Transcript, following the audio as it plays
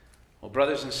Well,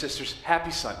 brothers and sisters, happy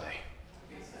Sunday.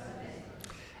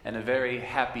 And a very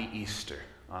happy Easter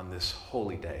on this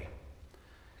holy day.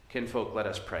 Kinfolk, let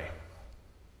us pray.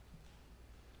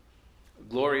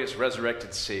 Glorious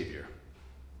resurrected Savior,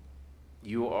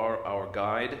 you are our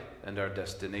guide and our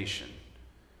destination.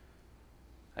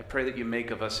 I pray that you make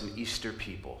of us an Easter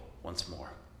people once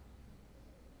more.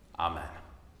 Amen.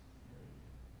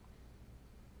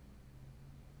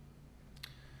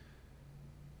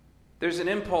 There's an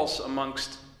impulse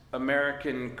amongst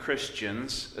American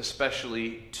Christians,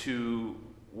 especially, to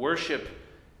worship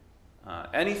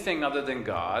anything other than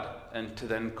God and to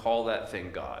then call that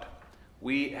thing God.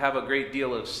 We have a great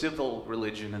deal of civil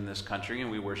religion in this country,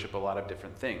 and we worship a lot of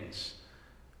different things.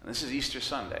 And this is Easter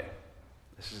Sunday.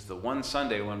 This is the one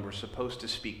Sunday when we're supposed to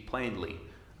speak plainly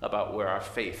about where our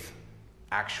faith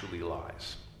actually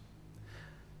lies.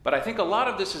 But I think a lot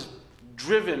of this is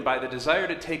driven by the desire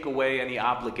to take away any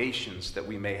obligations that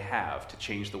we may have to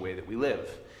change the way that we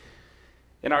live.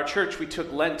 In our church, we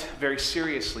took Lent very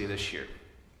seriously this year.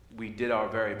 We did our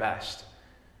very best.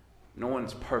 No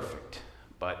one's perfect,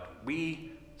 but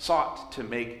we sought to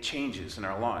make changes in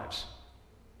our lives.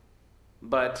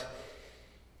 But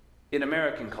in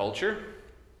American culture,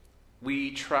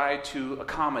 we try to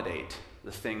accommodate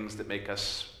the things that make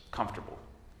us comfortable.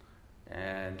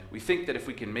 And we think that if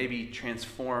we can maybe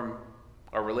transform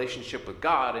our relationship with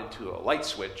God into a light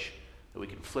switch that we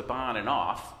can flip on and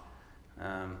off,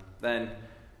 then it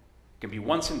can be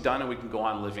once and done and we can go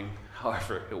on living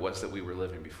however it was that we were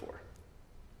living before.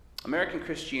 American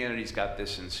Christianity's got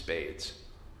this in spades.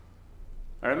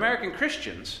 Our American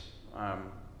Christians,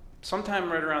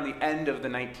 sometime right around the end of the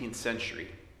 19th century,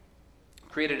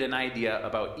 created an idea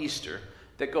about Easter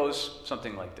that goes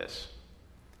something like this.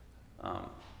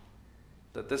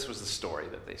 That this was the story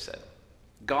that they said.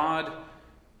 God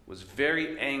was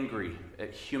very angry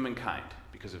at humankind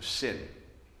because of sin.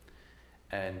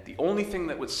 And the only thing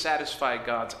that would satisfy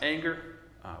God's anger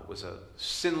was a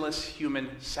sinless human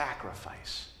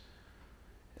sacrifice.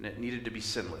 And it needed to be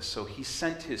sinless. So he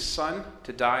sent his son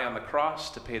to die on the cross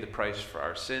to pay the price for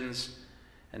our sins.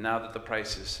 And now that the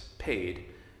price is paid,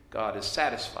 God is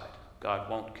satisfied. God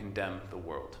won't condemn the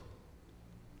world.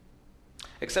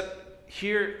 Except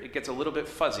here it gets a little bit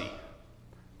fuzzy.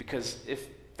 Because if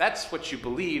that's what you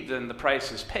believe, then the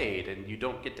price is paid, and you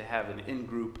don't get to have an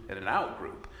in-group and an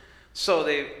out-group. So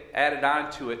they added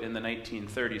on to it in the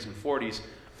 1930s and 40s.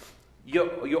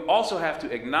 You also have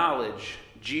to acknowledge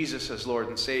Jesus as Lord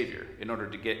and Savior in order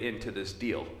to get into this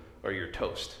deal, or you're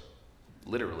toast,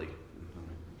 literally.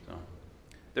 So,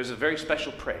 there's a very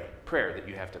special prayer that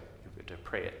you have to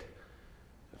pray it,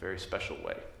 a very special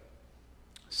way.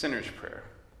 Sinner's prayer.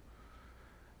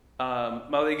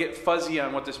 Well, they get fuzzy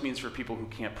on what this means for people who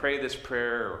can't pray this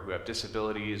prayer or who have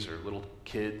disabilities or little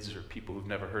kids or people who've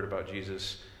never heard about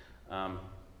Jesus.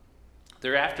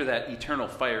 They're after that eternal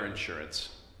fire insurance.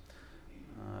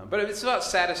 But it's about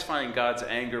satisfying God's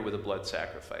anger with a blood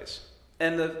sacrifice.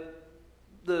 And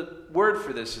the word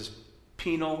for this is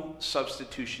penal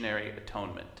substitutionary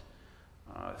atonement.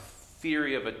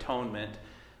 Theory of atonement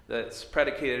that's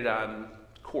predicated on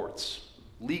courts,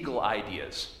 legal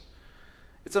ideas.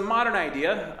 It's a modern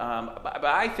idea, but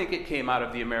I think it came out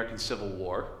of the American Civil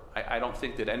War. I don't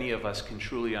think that any of us can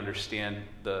truly understand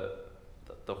the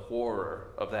horror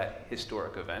of that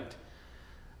historic event.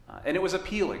 And it was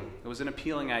appealing. It was an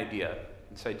appealing idea.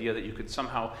 This idea that you could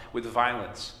somehow, with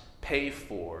violence, pay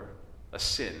for a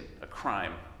sin, a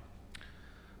crime.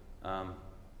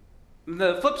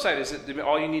 The flip side is that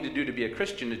all you need to do to be a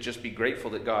Christian is just be grateful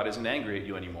that God isn't angry at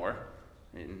you anymore,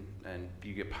 and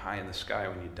you get pie in the sky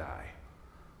when you die.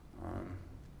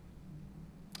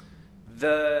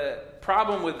 The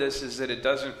problem with this is that it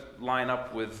doesn't line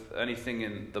up with anything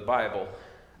in the Bible.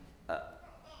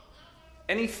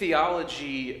 Any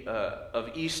theology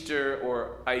of Easter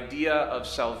or idea of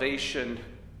salvation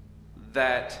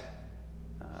that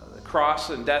the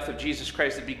cross and death of Jesus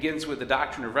Christ that begins with the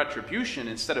doctrine of retribution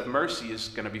instead of mercy is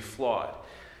going to be flawed.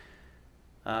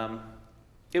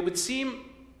 It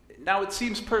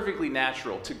seems perfectly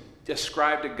natural to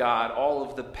ascribe to God all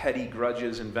of the petty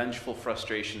grudges and vengeful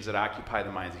frustrations that occupy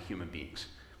the minds of human beings.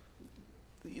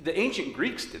 The ancient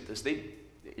Greeks did this. They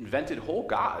invented whole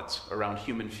gods around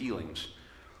human feelings.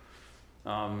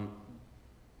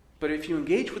 But if you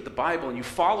engage with the Bible and you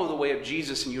follow the way of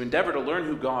Jesus and you endeavor to learn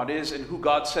who God is and who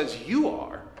God says you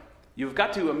are, you've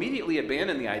got to immediately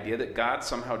abandon the idea that God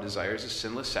somehow desires a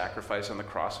sinless sacrifice on the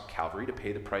cross of Calvary to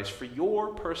pay the price for your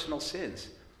personal sins.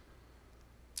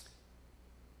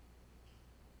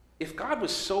 If God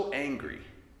was so angry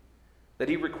that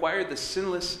he required the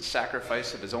sinless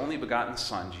sacrifice of his only begotten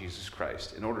Son, Jesus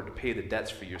Christ, in order to pay the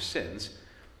debts for your sins,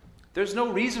 there's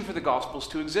no reason for the Gospels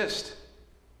to exist.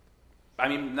 I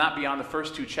mean, not beyond the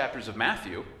first 2 chapters of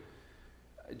Matthew.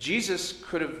 Jesus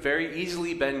could have very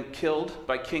easily been killed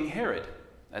by King Herod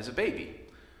as a baby.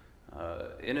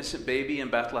 Innocent baby in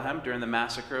Bethlehem during the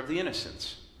massacre of the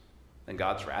innocents. Then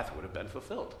God's wrath would have been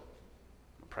fulfilled.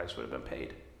 The price would have been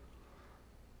paid.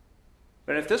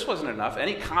 But if this wasn't enough,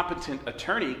 any competent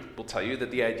attorney will tell you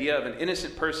that the idea of an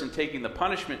innocent person taking the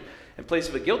punishment in place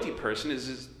of a guilty person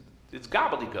is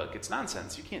gobbledygook. It's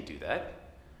nonsense. You can't do that.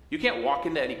 You can't walk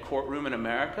into any courtroom in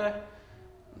America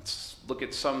and look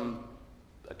at some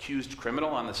accused criminal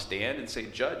on the stand and say,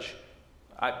 "Judge,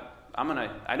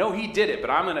 I know he did it, but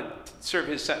I'm going to serve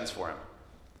his sentence for him."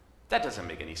 That doesn't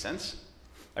make any sense.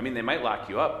 I mean, they might lock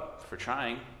you up for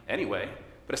trying anyway,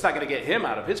 but it's not going to get him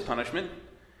out of his punishment.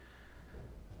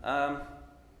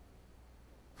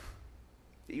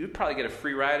 You would probably get a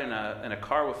free ride in a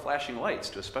car with flashing lights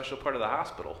to a special part of the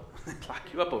hospital. Lock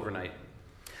you up overnight.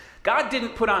 God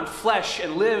didn't put on flesh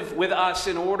and live with us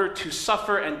in order to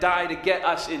suffer and die to get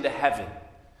us into heaven.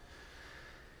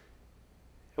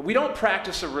 We don't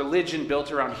practice a religion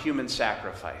built around human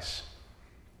sacrifice.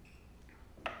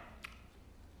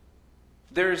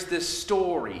 There's this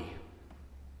story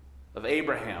of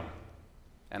Abraham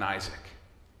and Isaac.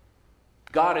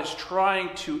 God is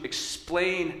trying to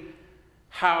explain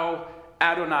how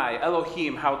Adonai,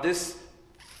 Elohim, how this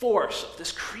force,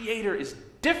 this creator is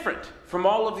different from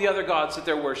all of the other gods that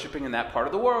they're worshiping in that part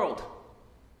of the world.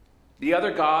 The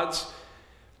other gods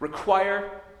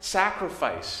require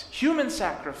sacrifice, human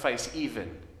sacrifice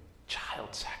even,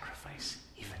 child sacrifice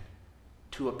even,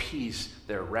 to appease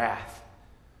their wrath.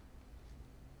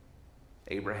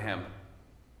 Abraham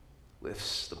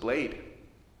lifts the blade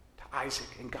to Isaac,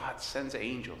 and God sends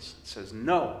angels and says,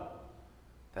 "No,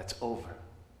 that's over.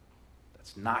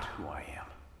 That's not who I am.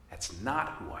 That's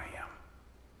not who I am."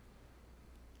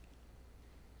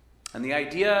 And the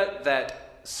idea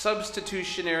that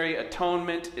substitutionary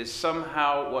atonement is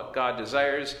somehow what God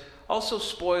desires also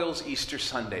spoils Easter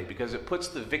Sunday, because it puts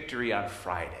the victory on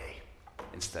Friday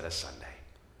instead of Sunday.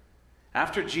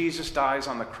 After Jesus dies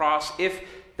on the cross, if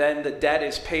then the debt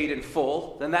is paid in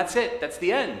full, then that's it. That's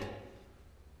the end.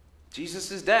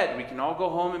 Jesus is dead. We can all go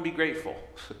home and be grateful.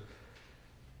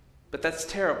 But that's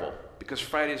terrible, because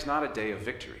Friday is not a day of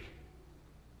victory.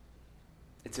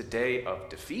 It's a day of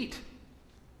defeat.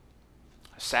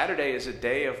 Saturday is a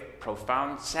day of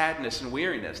profound sadness and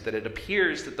weariness, that it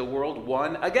appears that the world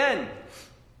won again.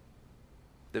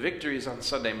 The victory is on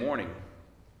Sunday morning.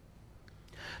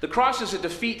 The cross is a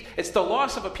defeat. It's the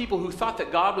loss of a people who thought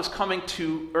that God was coming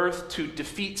to earth to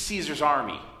defeat Caesar's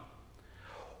army.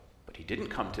 But he didn't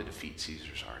come to defeat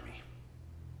Caesar's army.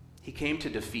 He came to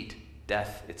defeat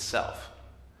death itself.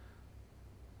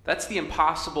 That's the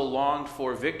impossible,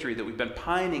 longed-for victory that we've been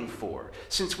pining for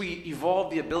since we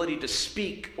evolved the ability to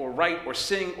speak or write or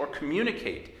sing or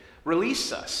communicate.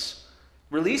 Release us.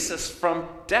 Release us from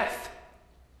death.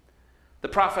 The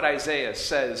prophet Isaiah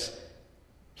says,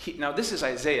 now this is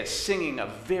Isaiah singing a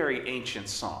very ancient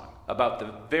song about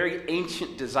the very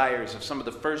ancient desires of some of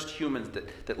the first humans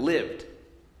that lived.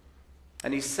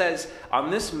 And he says,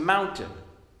 "On this mountain,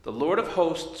 the Lord of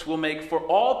hosts will make for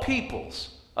all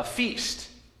peoples a feast."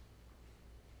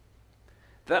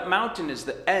 That mountain is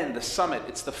the end, the summit.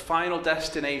 It's the final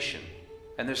destination.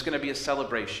 And there's going to be a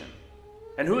celebration.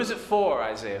 And who is it for,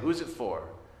 Isaiah? Who is it for?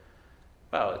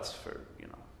 Well, it's for,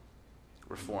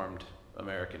 Reformed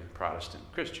American Protestant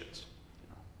Christians.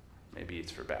 Maybe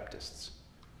it's for Baptists.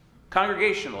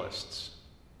 Congregationalists.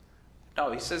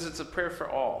 No, he says it's a prayer for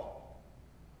all.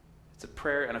 It's a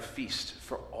prayer and a feast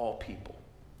for all people.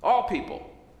 All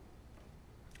people.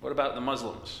 What about the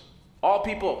Muslims? All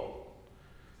people.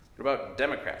 What about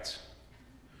Democrats?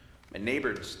 My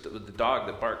neighbors with the dog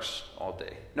that barks all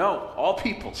day. No, all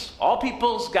peoples. All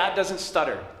peoples, God doesn't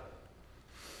stutter.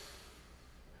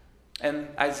 And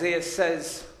Isaiah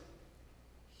says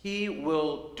he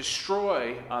will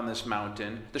destroy on this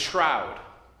mountain the shroud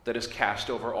that is cast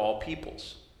over all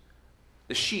peoples,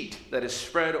 the sheet that is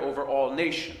spread over all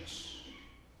nations.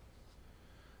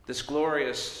 This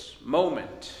glorious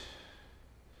moment.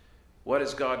 What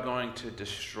is God going to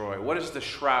destroy? What is the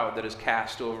shroud that is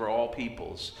cast over all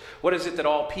peoples? What is it that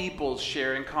all peoples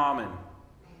share in common?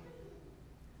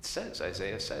 It says,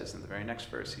 Isaiah says in the very next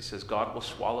verse, he says, God will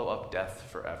swallow up death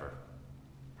forever.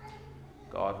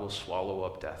 God will swallow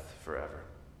up death forever.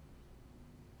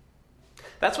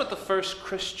 That's what the first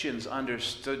Christians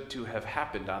understood to have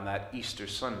happened on that Easter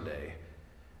Sunday.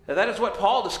 Now, that is what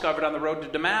Paul discovered on the road to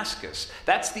Damascus.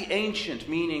 That's the ancient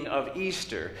meaning of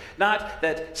Easter. Not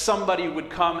that somebody would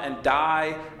come and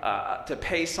die to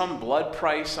pay some blood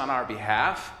price on our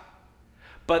behalf,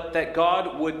 but that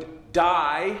God would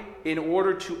die in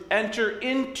order to enter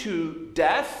into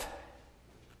death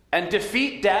and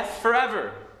defeat death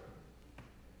forever.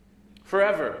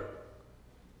 Forever.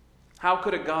 How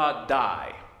could a God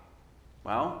die?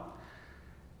 Well,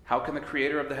 how can the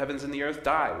creator of the heavens and the earth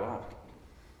die? Well,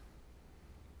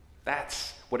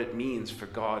 that's what it means for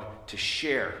God to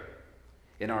share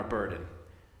in our burden.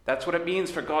 That's what it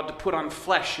means for God to put on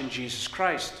flesh in Jesus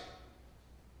Christ.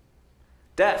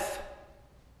 Death,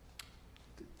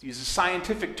 to use a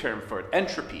scientific term for it,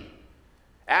 entropy,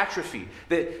 atrophy,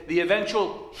 the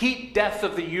eventual heat death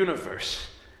of the universe.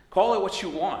 Call it what you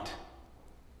want.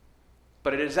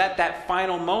 But it is at that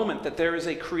final moment that there is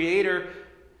a creator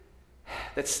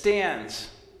that stands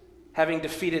having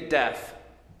defeated death.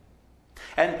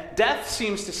 And death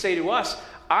seems to say to us,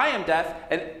 I am death,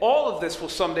 and all of this will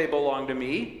someday belong to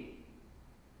me.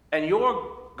 And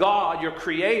your God, your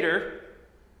creator,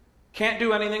 can't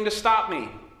do anything to stop me.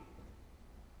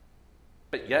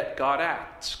 But yet God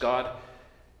acts. God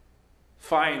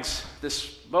finds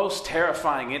this most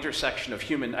terrifying intersection of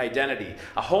human identity.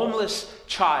 A homeless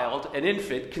child, an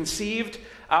infant, conceived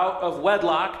out of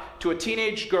wedlock to a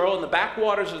teenage girl in the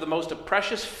backwaters of the most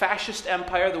oppressive fascist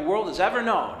empire the world has ever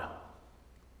known.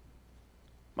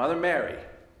 Mother Mary,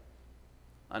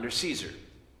 under Caesar,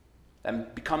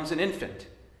 and becomes an infant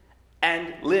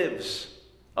and lives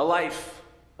a life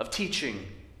of teaching,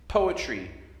 poetry,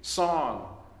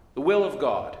 song, the will of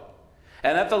God.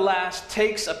 And at the last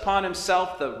takes upon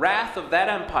himself the wrath of that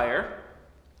empire,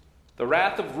 the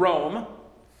wrath of Rome,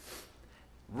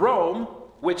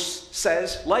 which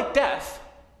says, like death,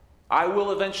 I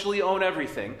will eventually own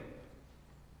everything.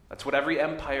 That's what every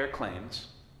empire claims.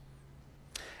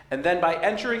 And then by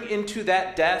entering into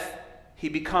that death, he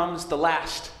becomes the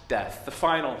last death, the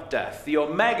final death, the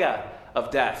omega of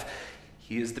death.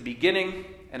 He is the beginning,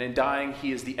 and in dying,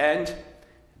 he is the end.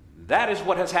 That is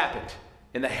what has happened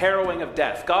in the harrowing of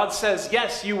death. God says,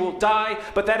 yes, you will die,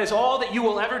 but that is all that you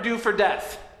will ever do for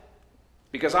death,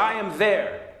 because I am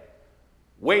there,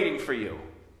 waiting for you.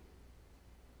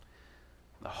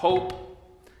 The hope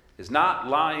is not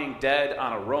lying dead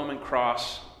on a Roman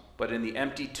cross, but in the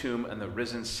empty tomb and the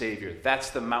risen Savior. That's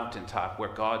the mountaintop where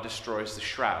God destroys the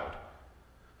shroud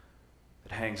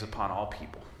that hangs upon all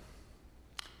people.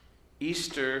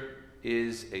 Easter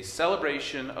is a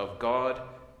celebration of God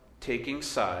taking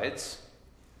sides,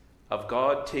 of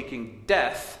God taking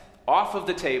death off of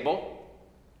the table,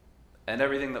 and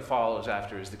everything that follows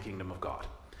after is the kingdom of God.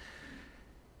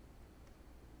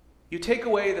 You take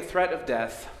away the threat of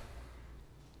death,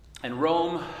 and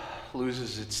Rome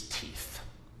loses its teeth.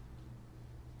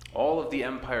 All of the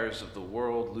empires of the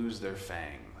world lose their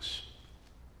fangs.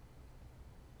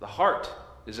 The heart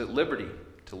is at liberty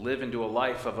to live into a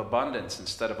life of abundance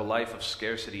instead of a life of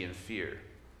scarcity and fear.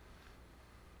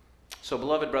 So,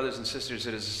 beloved brothers and sisters,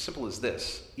 it is as simple as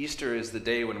this. Easter is the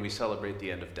day when we celebrate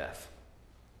the end of death.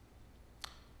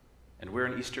 And we're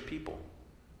an Easter people.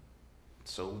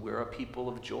 So we're a people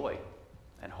of joy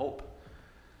and hope.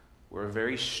 We're a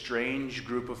very strange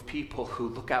group of people who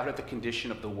look out at the condition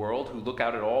of the world, who look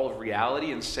out at all of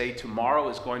reality and say tomorrow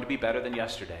is going to be better than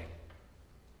yesterday.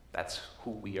 That's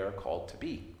who we are called to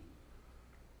be.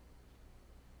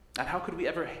 And how could we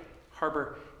ever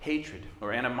harbor hatred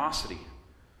or animosity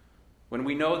when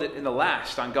we know that in the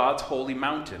last, on God's holy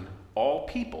mountain, all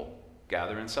people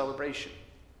gather in celebration?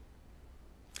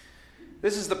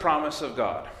 This is the promise of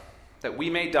God, that we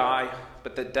may die,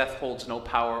 but that death holds no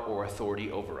power or authority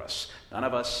over us. None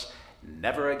of us,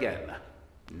 never again,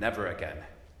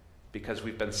 because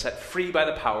we've been set free by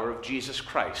the power of Jesus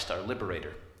Christ, our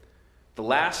liberator. The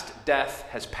last death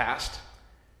has passed,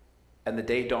 and the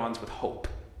day dawns with hope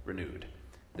renewed.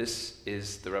 This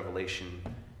is the revelation,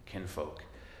 kinfolk.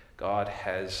 God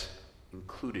has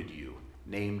included you,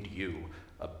 named you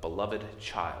a beloved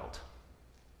child.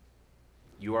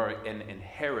 You are an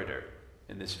inheritor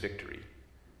in this victory,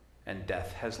 and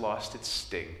death has lost its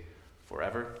sting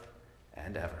forever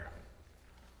and ever.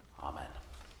 Amen.